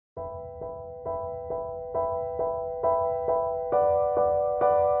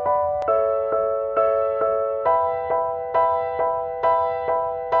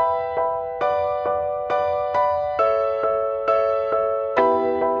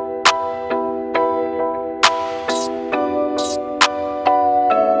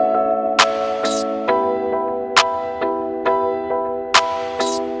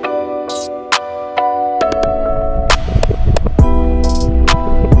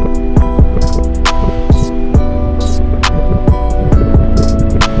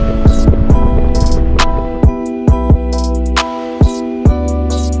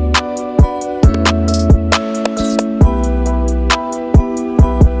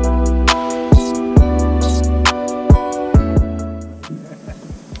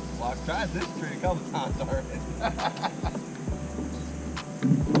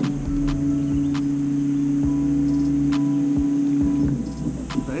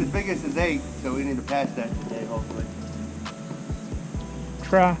his biggest is 8, so we need to pass that today, hopefully.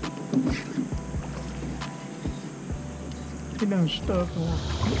 Try. He done stuck one.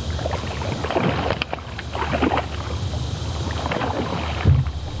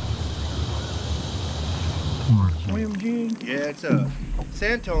 Swim jig? Yeah, it's a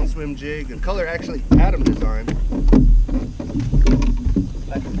sandtone swim jig. The color actually Adam designed.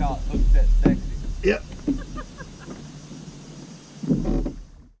 Like we call it Hookset Sexy. Yep.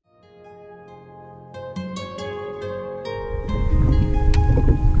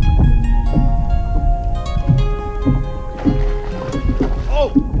 Oh!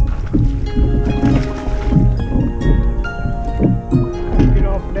 Get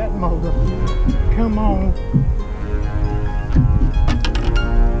off of that motor. Come on.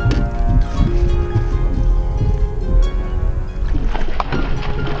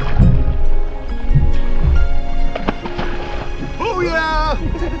 Oh yeah!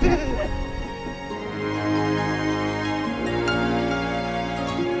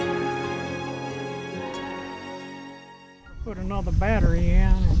 Put another battery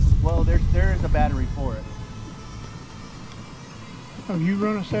in. Well, there is a battery for it. Oh, you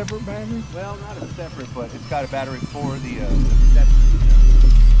run a separate battery? Well, not a separate, but it's got a battery for the reception.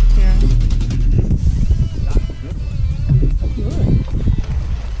 Yeah. Not a good one. Good.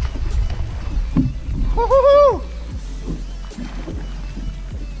 Woo-hoo-hoo!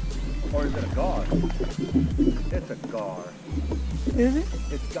 Or is it a gar? It's a gar. Is it?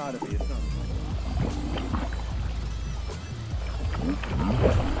 It's gotta be. It's not.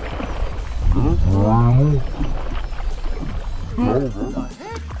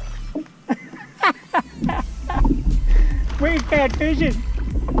 We ain't catfishing.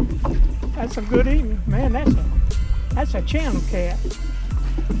 That's a good eating. Man, that's a channel cat.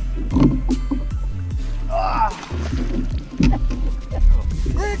 Ah!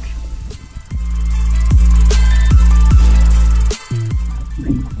 Rick!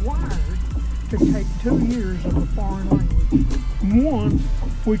 Required to take 2 years of a foreign language. One,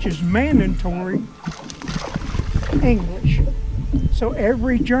 which is mandatory, English. So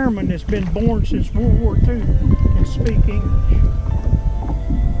every German that's been born since World War II can speak English.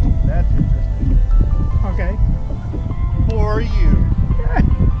 That's interesting. Okay. For you.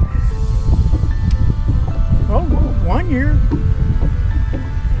 Well, 1 year.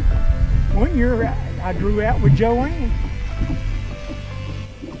 1 year I drew out with Joanne.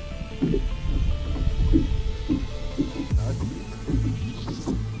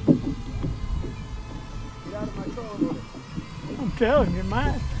 Get out of my car. I'm telling you,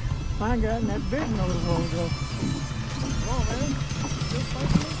 mine got in that big nose hole though. Come on, man.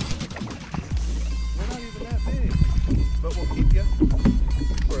 They're not even that big. But we'll keep you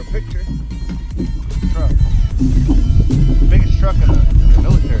for a picture. Truck. Biggest truck in the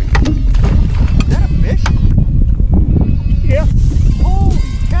military. Is that a fish? Yeah. Holy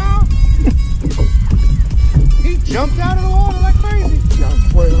cow! He jumped out of the water like crazy.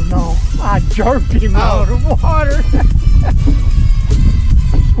 Well, no. I jerked him out of the water.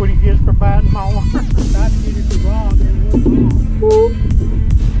 That's what he gets for biting my water. I tried to get it to wrong and it went wrong.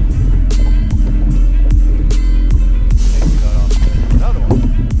 Another one.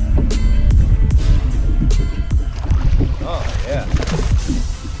 Oh, yeah.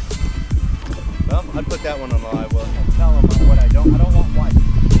 Well, I'd put that one on live. Well, I'll tell them what I don't want white.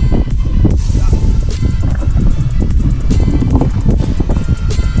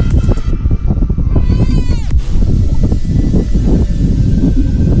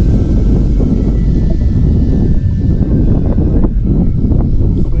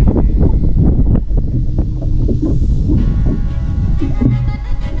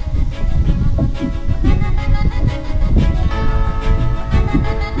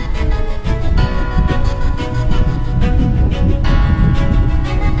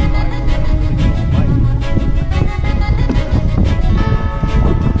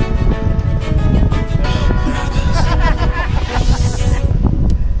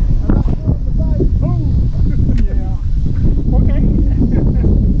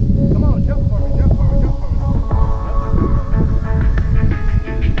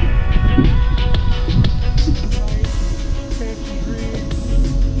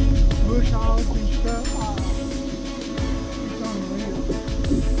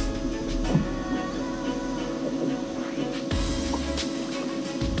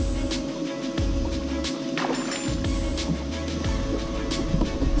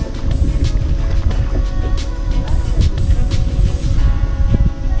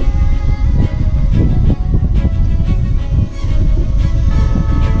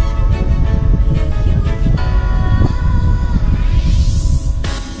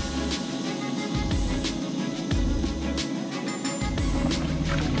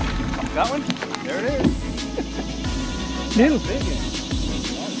 That one? There it is. Little. Big one.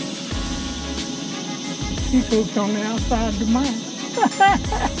 He's hooked on the outside of mine.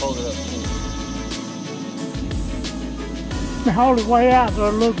 Hold it up. Now hold it way out so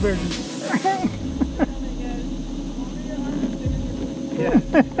it looks bigger. Yeah.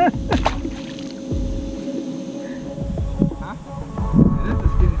 Huh? This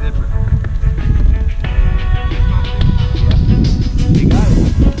is getting different. Yeah. You got it.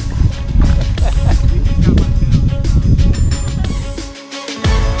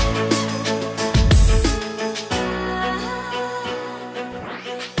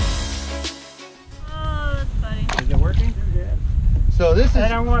 Is it working? So this is...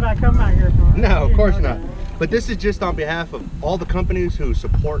 That ain't what I come out here for. No, of course not. that. But this is just on behalf of all the companies who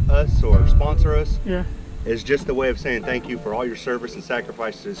support us or sponsor us. Yeah. It's just a way of saying thank you for all your service and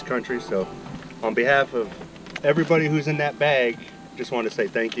sacrifice to this country. So on behalf of everybody who's in that bag, just want to say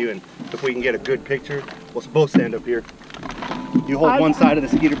thank you. And if we can get a good picture, we'll both stand up here. You hold one side of the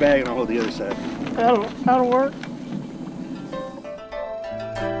Skeeter bag and I'll hold the other side. That'll work.